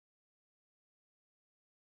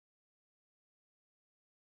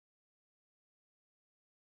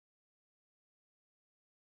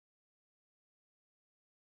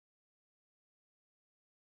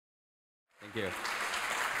Thank you.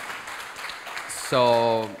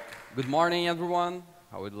 So, good morning, everyone.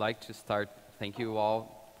 I would like to start. Thank you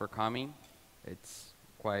all for coming. It's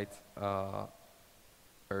quite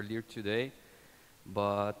earlier today,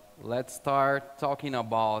 but let's start talking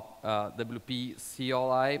about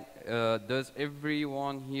WP-CLI. Does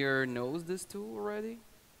everyone here knows this tool already?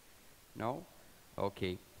 No?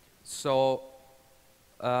 Okay. So,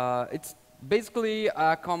 it's basically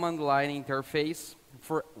a command line interface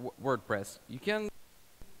for WordPress. You can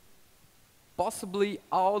possibly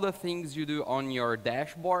all the things you do on your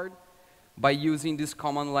dashboard by using this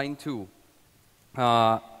command line tool.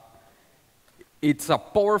 It's a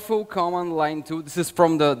powerful command line tool. This is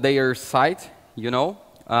from their site, you know.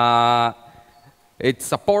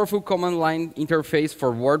 It's a powerful command line interface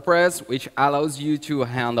for WordPress, which allows you to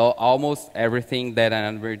handle almost everything that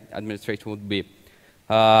an administrator would be.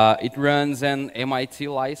 It runs an MIT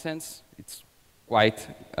license. It's quite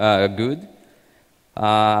good.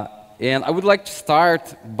 And I would like to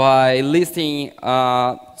start by listing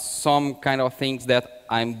some kind of things that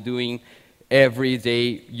I'm doing every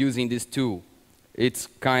day using this tool. It's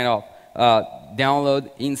kind of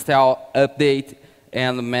download, install, update,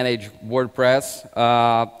 and manage WordPress.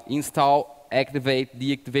 Install, activate,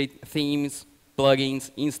 deactivate themes,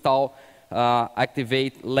 plugins, install,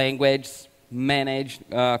 activate language, manage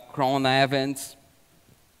cron events,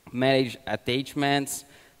 manage attachments,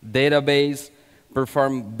 database,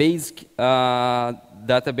 perform basic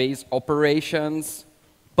database operations,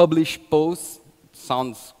 publish posts.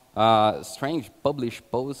 Sounds strange, publish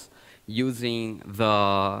posts using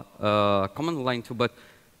the command line tool, but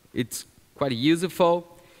it's quite useful.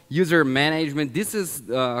 User management, this is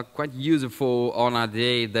quite useful on a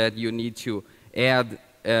day that you need to add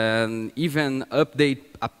and even update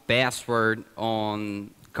a password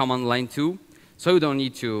on command line tool. So you don't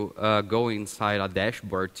need to go inside a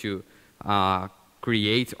dashboard to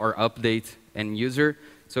create or update an user.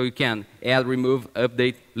 So you can add, remove,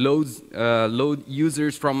 update, load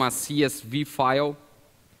users from a CSV file,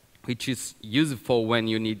 which is useful when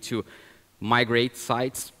you need to migrate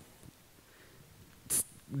sites.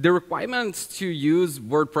 The requirements to use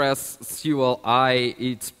WordPress CLI,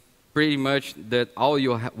 it's pretty much that all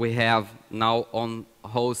we have now on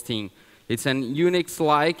hosting. It's an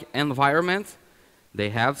Unix-like environment. They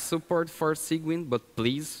have support for Cygwin, but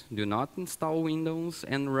please do not install Windows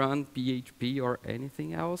and run PHP or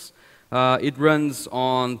anything else. It runs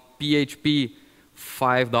on PHP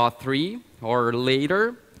 5.3 or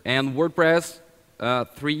later, and WordPress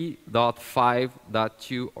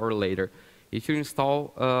 3.5.2 or later. If you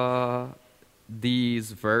install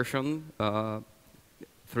this version,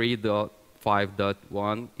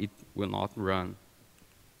 3.5.1, it will not run.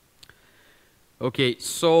 Okay,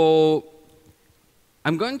 so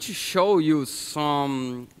I'm going to show you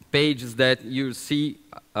some pages that you see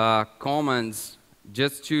commands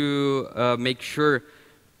just to make sure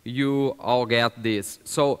you all get this.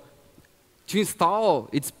 So to install,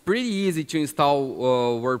 it's pretty easy to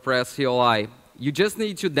install WordPress CLI. You just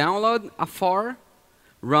need to download a FAR,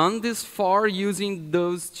 run this FAR using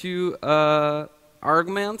those two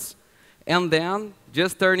arguments, and then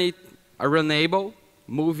just turn it runnable,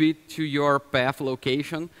 move it to your path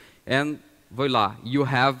location, and voila, you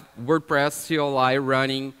have WordPress CLI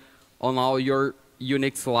running on all your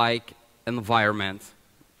Unix-like environment.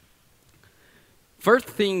 First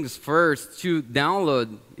things first, to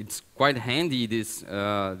download, it's quite handy, this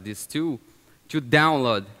tool. To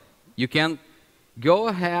download, you can go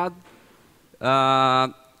ahead,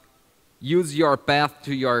 use your path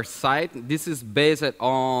to your site. This is based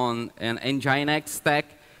on an Nginx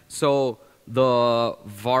stack, so the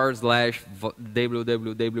var/www-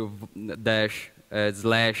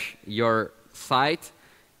 your site,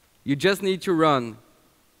 you just need to run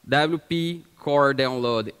WP core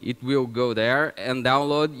download. It will go there and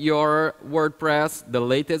download your WordPress, the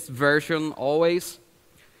latest version always.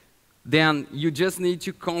 Then you just need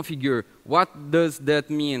to configure. What does that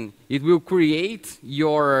mean? It will create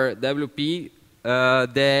your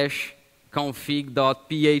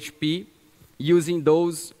wp-config.php using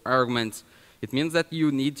those arguments. It means that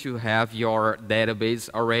you need to have your database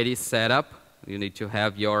already set up. You need to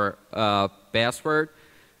have your password.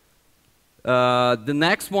 The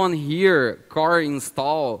next one here, core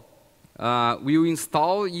install, will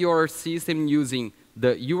install your system using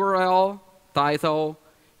the URL, title,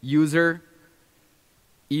 user,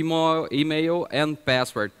 email, and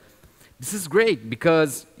password. This is great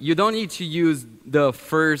because you don't need to use the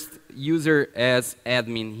first user as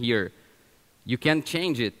admin here. You can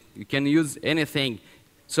change it. You can use anything.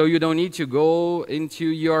 So you don't need to go into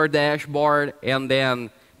your dashboard and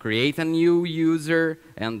then create a new user,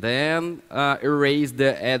 and then erase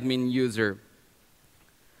the admin user.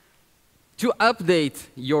 To update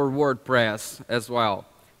your WordPress as well,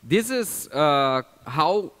 this is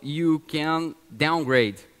how you can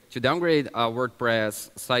downgrade. To downgrade a WordPress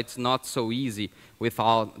site is not so easy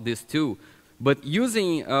without this tool. But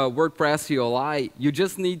using WordPress CLI, you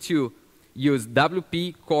just need to use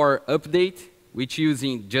WP core update, which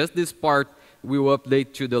using just this part will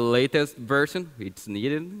update to the latest version. It's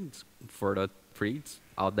needed it's for the free, it's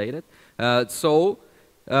outdated.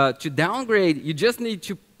 To downgrade, you just need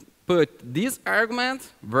to put this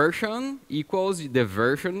argument, version equals the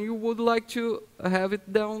version you would like to have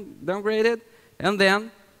it downgraded, and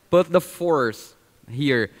then put the force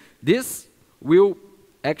here. This will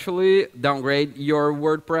actually downgrade your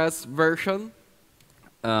WordPress version.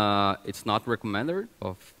 It's not recommended,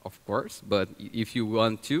 of course, but if you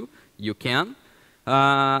want to, you can.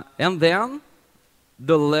 And then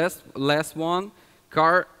the last one,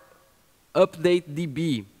 car update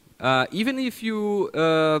DB. Even if you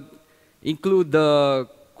include the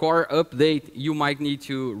core update, you might need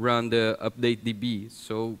to run the update DB.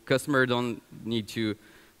 So customer don't need to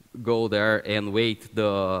go there and wait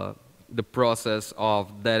the process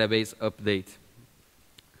of database update.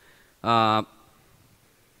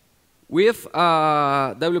 With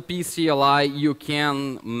WP-CLI, you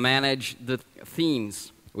can manage the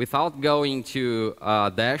themes without going to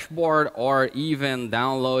a dashboard or even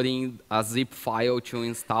downloading a zip file to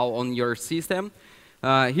install on your system.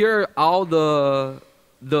 Here are all the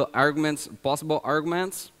arguments, possible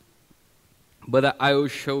arguments, but I will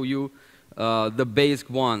show you the basic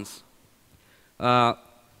ones.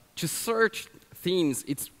 To search themes,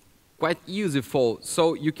 it's quite useful.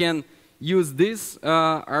 So you can use these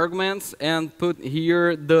arguments and put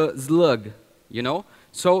here the slug, you know.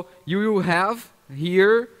 So you will have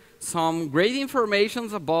here some great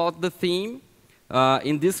information about the theme.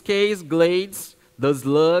 In this case, Glades, the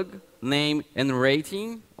slug, name and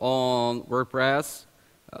rating on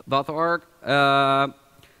WordPress.org.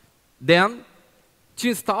 Then to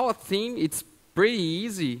install a theme, it's pretty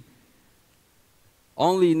easy.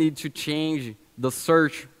 Only need to change the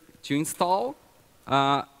search to install,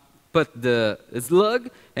 put the slug,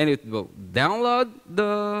 and it will download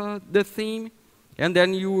the theme, and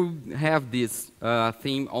then you will have this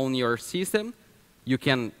theme on your system. You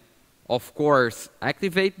can, of course,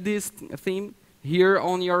 activate this theme here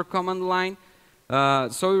on your command line.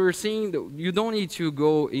 So you're seeing that you don't need to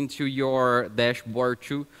go into your dashboard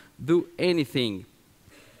to do anything.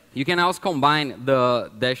 You can also combine the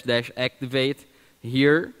 -- activate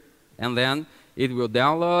here, and then it will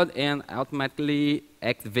download and automatically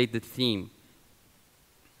activate the theme.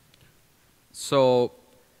 So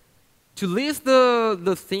to list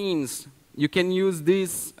the themes, you can use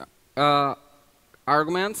these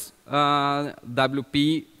arguments,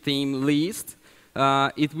 WP theme list.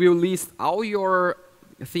 It will list all your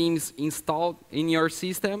themes installed in your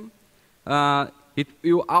system. It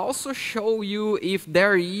will also show you if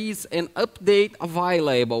there is an update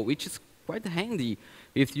available, which is quite handy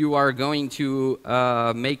if you are going to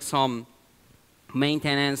make some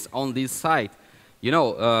maintenance on this site. You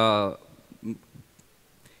know,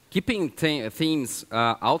 keeping themes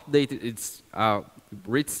outdated, it's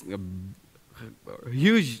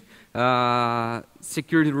huge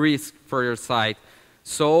security risk for your site.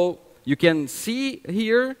 So you can see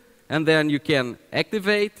here, and then you can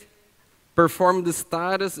activate, perform the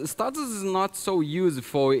status. Status is not so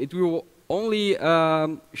useful. It will only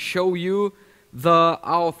show you the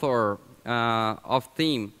author of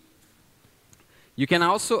theme. You can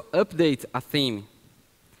also update a theme.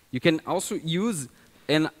 You can also use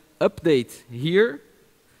an update here.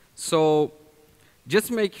 So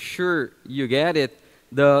just make sure you get it.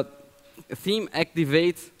 The theme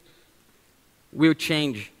activate will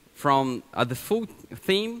change from a default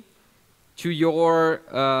theme to your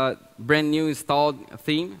brand new installed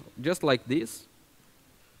theme, just like this.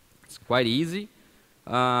 It's quite easy.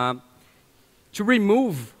 To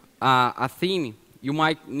remove a theme, you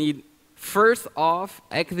might need first off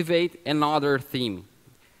activate another theme.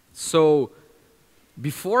 So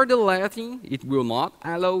before deleting, it will not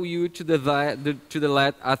allow you to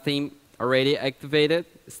delete a theme already activated,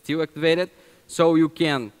 still activated. So you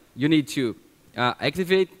need to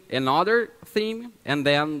activate another theme and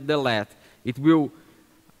then delete. It will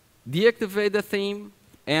deactivate the theme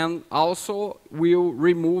and also will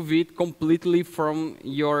remove it completely from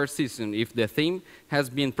your system. If the theme has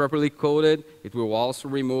been properly coded, it will also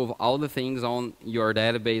remove all the things on your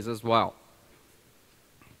database as well.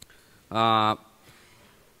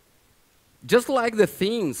 Just like the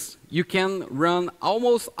themes, you can run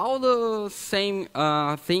almost all the same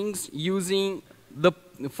things using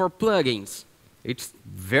for plugins. It's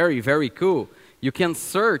very, very cool. You can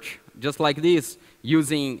search just like this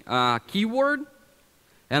using a keyword,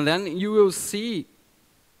 and then you will see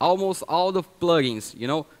almost all the plugins. You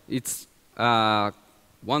know, it's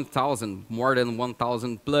 1,000, more than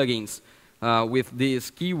 1,000 plugins with this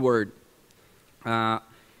keyword. And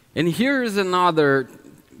here's another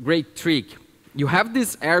great trick. You have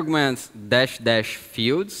these arguments --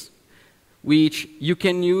 fields, which you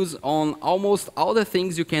can use on almost all the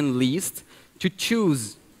things you can list to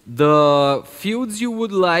choose the fields you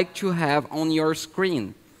would like to have on your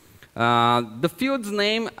screen. The fields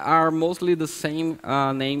name are mostly the same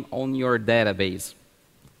name on your database,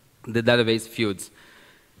 the database fields.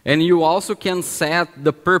 And you also can set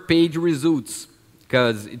the per page results,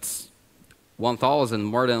 because it's 1,000,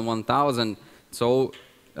 more than 1,000. So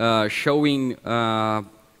showing a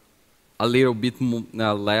little bit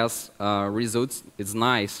less results is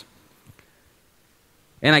nice.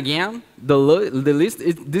 And again, the list,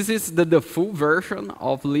 this is the full version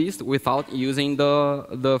of list without using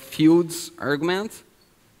the fields argument.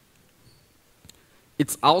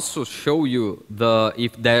 It's also show you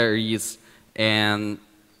if there is an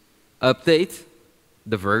update,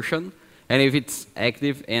 the version, and if it's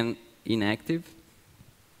active and inactive.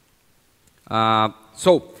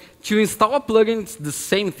 So to install a plugin, it's the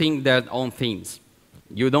same thing that on themes.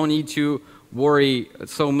 You don't need to worry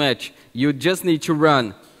so much. You just need to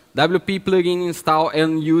run WP plugin install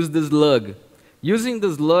and use the slug. Using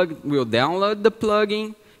the slug will download the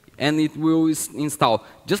plugin and it will install.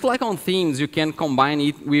 Just like on themes, you can combine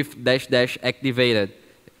it with -- activated,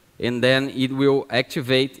 and then it will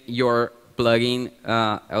activate your plugin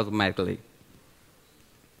automatically.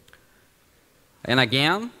 And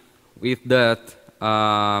again, with that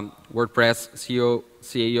WordPress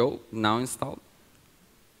CAO now installed.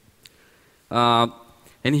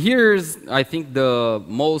 And here's, I think, the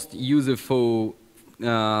most useful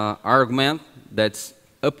argument, that's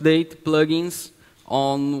update plugins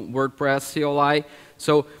on WordPress CLI.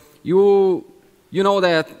 So you know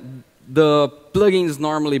that the plugins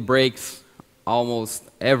normally breaks almost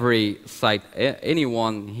every site.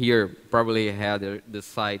 Anyone here probably had the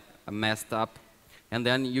site messed up, and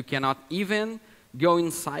then you cannot even go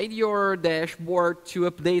inside your dashboard to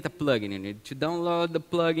update a plugin. You need to download the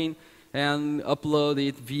plugin and upload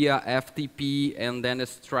it via FTP and then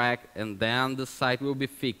extract, and then the site will be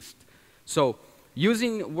fixed. So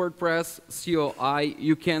using WordPress CLI,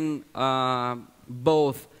 you can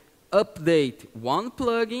both update one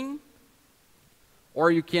plugin,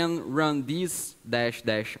 or you can run this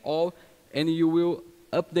 -- all, and you will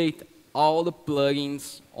update all the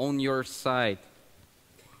plugins on your site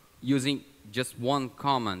using just one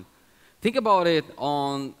command. Think about it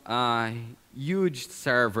on a huge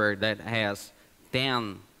server that has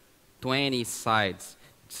 10, 20 sites.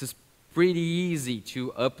 It's pretty easy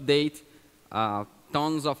to update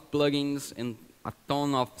tons of plugins and a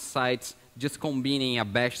ton of sites just combining a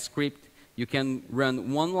bash script. You can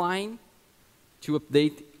run one line to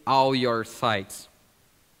update all your sites.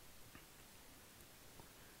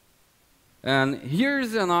 And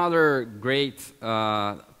here's another great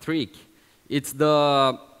trick. It's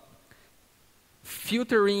the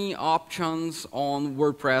filtering options on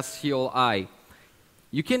WordPress CLI.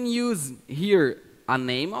 You can use here a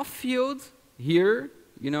name of field. Here,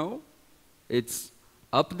 you know, it's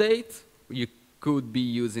update. You could be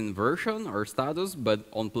using version or status, but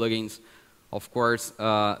on plugins, of course,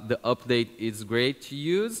 the update is great to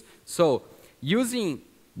use. So using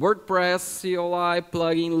WordPress CLI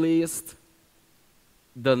plugin list,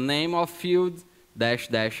 the name of field --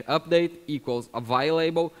 update equals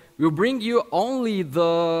available will bring you only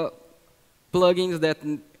the plugins that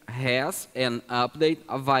has an update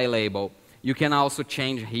available. You can also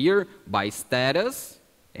change here by status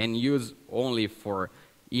and use only for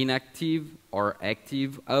inactive or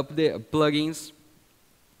active update plugins.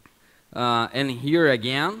 And here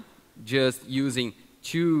again, just using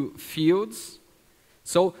two fields.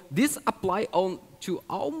 So this apply to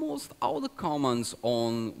almost all the commands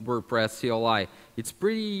on WordPress CLI. It's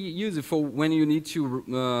pretty useful when you need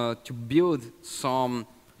to build some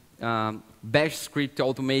bash script to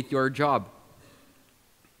automate your job.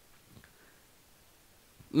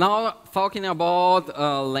 Now, talking about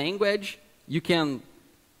language, you can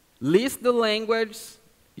list the language,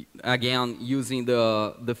 again, using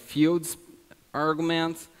the fields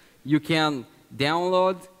argument. You can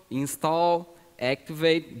download, install,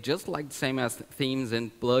 activate, just like the same as themes and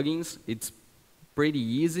plugins. It's pretty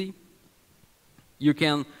easy. You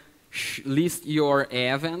can list your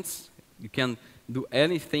events You can do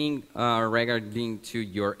anything regarding to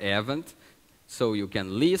your event. So you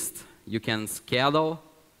can list, you can schedule,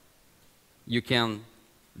 you can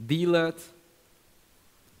delete.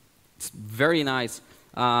 It's very nice.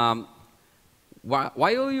 While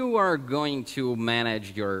you are going to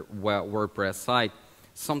manage your WordPress site,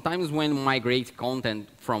 sometimes when you migrate content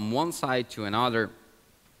from one site to another,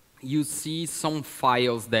 you see some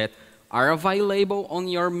files that are available on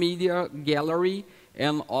your media gallery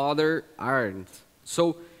and other aren't.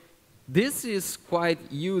 So this is quite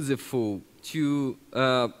useful to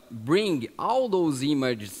bring all those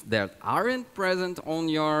images that aren't present on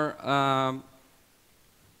your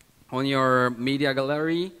media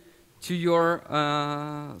gallery to your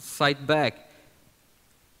site back.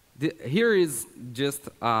 Here is just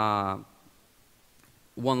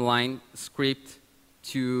one-line script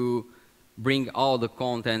to bring all the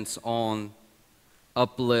contents on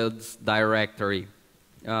uploads directory.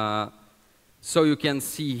 So you can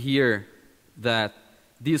see here that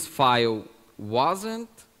this file wasn't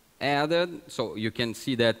added, so you can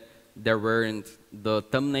see that there weren't the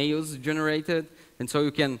thumbnails generated, and so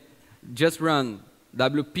you can just run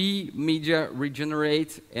WP media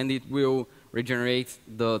regenerate, and it will regenerate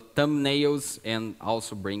the thumbnails and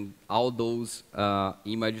also bring all those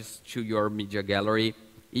images to your media gallery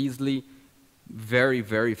easily, very,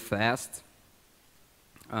 very fast.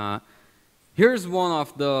 Here's one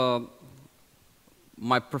of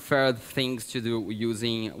my preferred things to do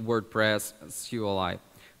using WordPress CLI.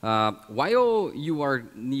 While you are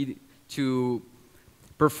need to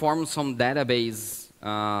perform some database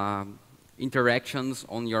interactions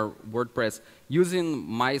on your WordPress using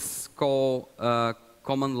MySQL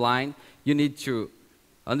command line, you need to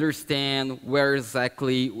understand where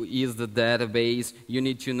exactly is the database. You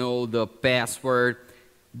need to know the password.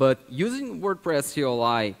 But using WordPress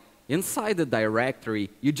CLI inside the directory,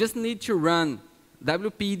 you just need to run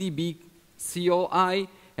WP-CLI,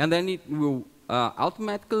 and then it will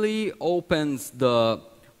automatically opens the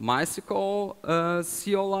MySQL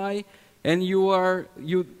CLI, and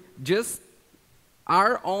you just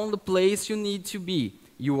are on the place you need to be.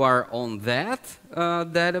 You are on that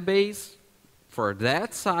database for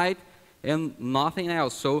that site and nothing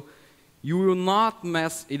else. So you will not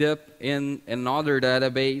mess it up in another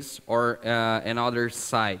database or another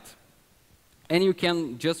site. And you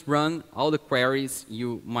can just run all the queries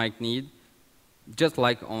you might need, just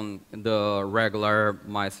like on the regular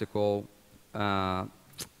MySQL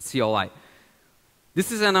CLI.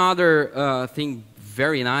 This is another thing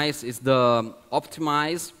very nice, is the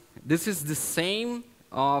optimize. This is the same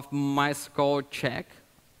of MySQL check,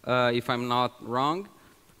 if I'm not wrong.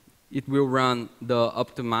 It will run the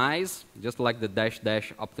optimize, just like the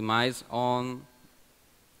 -- optimize on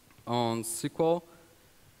SQL.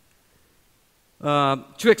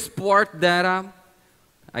 To export data,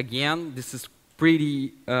 again, this is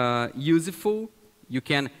pretty useful. You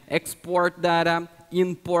can export data,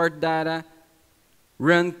 import data,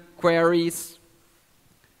 run queries,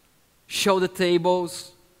 show the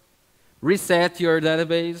tables, reset your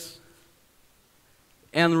database,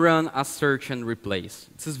 and run a search and replace.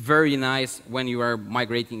 This is very nice when you are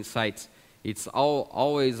migrating sites. It's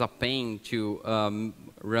always a pain to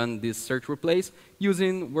run this search replace.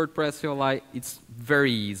 Using WordPress CLI, it's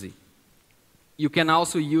very easy. You can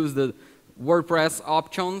also use the WordPress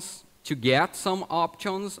options to get some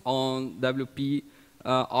options on WP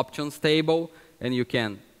options table, and you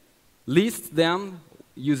can list them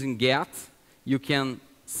using get. You can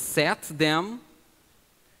set them.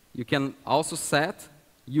 You can also set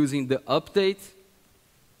using the update.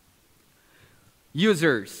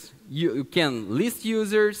 Users, you can list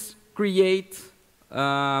users, create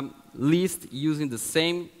list using the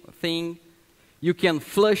same thing. You can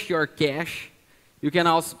flush your cache. You can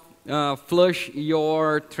also flush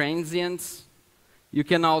your transients. You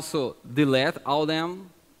can also delete all them.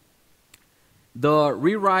 The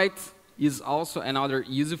rewrite is also another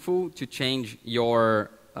useful to change your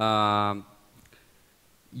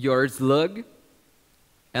slug,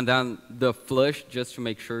 and then the flush just to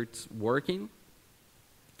make sure it's working.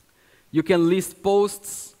 You can list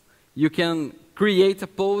posts. You can create a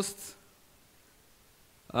post.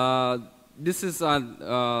 This is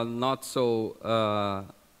not so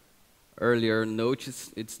earlier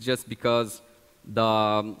notice. It's just because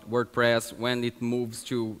the WordPress, when it moves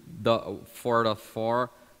to the 4.4,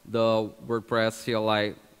 the WordPress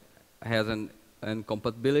CLI has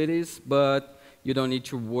incompatibilities, but you don't need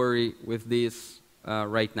to worry with this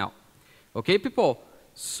right now. Okay, people?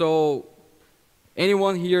 So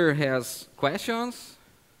anyone here has questions?